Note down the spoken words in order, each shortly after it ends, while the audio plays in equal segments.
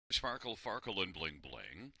Sparkle, Farkle, and Bling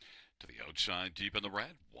Bling. To the outside, deep in the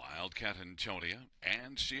red, Wildcat Antonia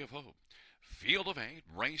and Sea of Hope. Field of 8,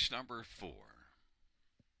 race number 4.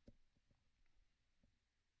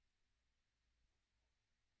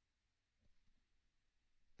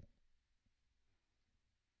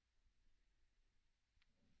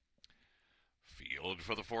 Field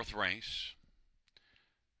for the 4th race.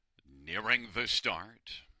 Nearing the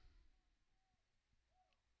start.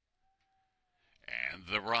 And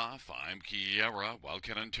they're off. I'm Kiera,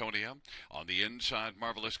 Wildcat Antonia. On the inside,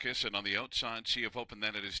 Marvelous Kiss, and on the outside, Sea of Hope, and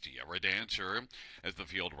then it is Tierra Dancer as the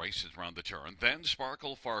field races around the turn. Then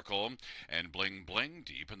Sparkle, Farkle, and Bling Bling.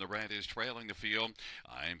 Deep in the red is trailing the field.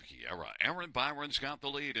 I'm Kiera. Aaron Byron's got the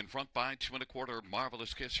lead in front by 2 1/4.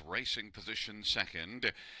 Marvelous Kiss racing position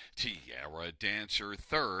second. Tierra Dancer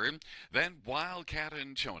third. Then Wildcat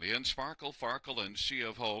Antonia and Sparkle, Farkle, and Sea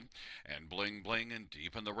of Hope, and Bling Bling, and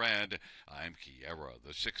deep in the red, I'm Kiera,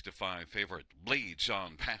 the 6-5 favorite, leads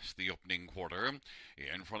on past the opening quarter.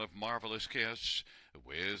 In front of Marvelous Kiss,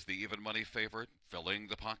 who is the even money favorite, filling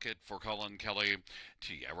the pocket for Colin Kelly.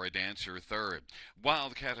 Tierra Dancer third.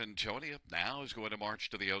 Wildcat Antonia now is going to march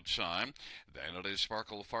to the outside. Then it is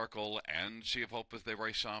Sparkle, Farkle, and Sea of Hope as they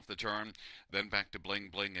race off the turn. Then back to Bling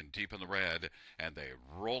Bling and deep in the red, and they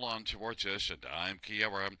roll on towards us, and I'm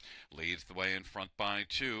Kiera leads the way in front by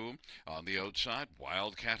 2. On the outside,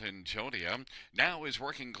 Wildcat Antonia now is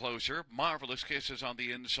working closer. Marvelous Kiss is on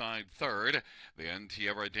the inside third. Then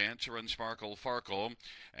Tierra Dancer and Sparkle, Farkle,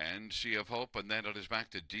 and Sea of Hope, and then it is back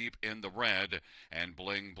to deep in the red, and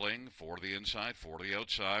Bling Bling for the inside, for the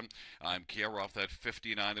outside. I'm Kiera off that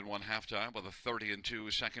 59-1 halftime with a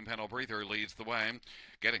 30-2 second panel breather leads the way.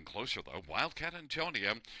 Getting closer though, Wildcat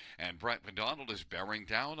Antonia, and Brett McDonald is bearing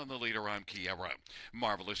down on the leader. I'm Kiera.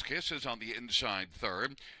 Marvelous Kiss is on the inside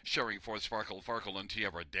third, sharing forth Sparkle, Farkle, and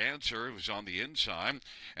Tierra Dancer, who's on the inside,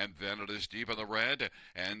 and then it is deep in the red,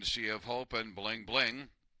 and Sea of Hope and Bling Bling.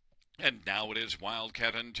 And now it is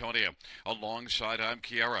Wildcat Antonia alongside I'm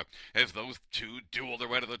Kiera as those two duel their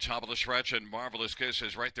way to the top of the stretch, and Marvelous Kiss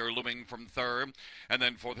is right there looming from third. And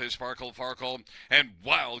then fourth is Sparkle, Farkle, and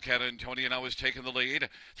Wildcat Antonia now is taking the lead.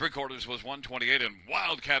 3/4 was 128, and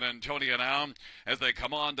Wildcat Antonia now as they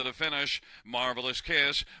come on to the finish. Marvelous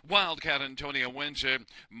Kiss, Wildcat Antonia wins it.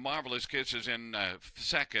 Marvelous Kiss is in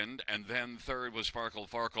second, and then third was Sparkle,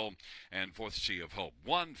 Farkle, and fourth Sea of Hope.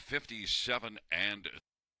 157 and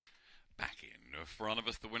back in front of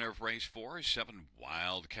us, the winner of race 4, 7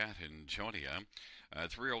 Wildcat Antonia.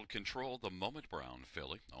 3-year-old Control, the Moment Brown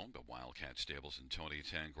filly, owned by Wildcat Stables and Tony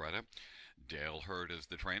Tangretta. Dale Hurd is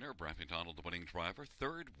the trainer, Brett McDonald the winning driver.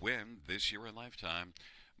 3rd win this year in lifetime,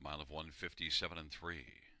 mile of 157 and 3.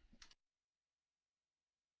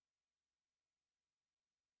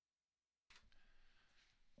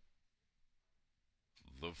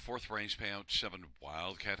 The 4th race payout, 7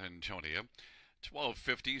 Wildcat Antonia.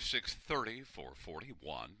 1250, 630,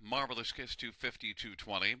 441. Marvelous Kiss, 250,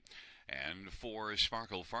 220. And for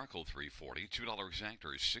Sparkle, Farkle, 340. $2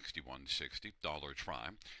 exactor, 61.60. Dollar try,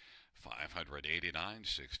 589.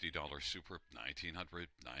 $60 super,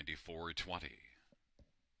 1994.20.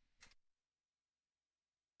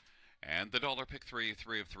 And the dollar pick 3,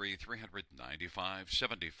 3 of 3,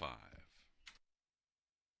 395.75.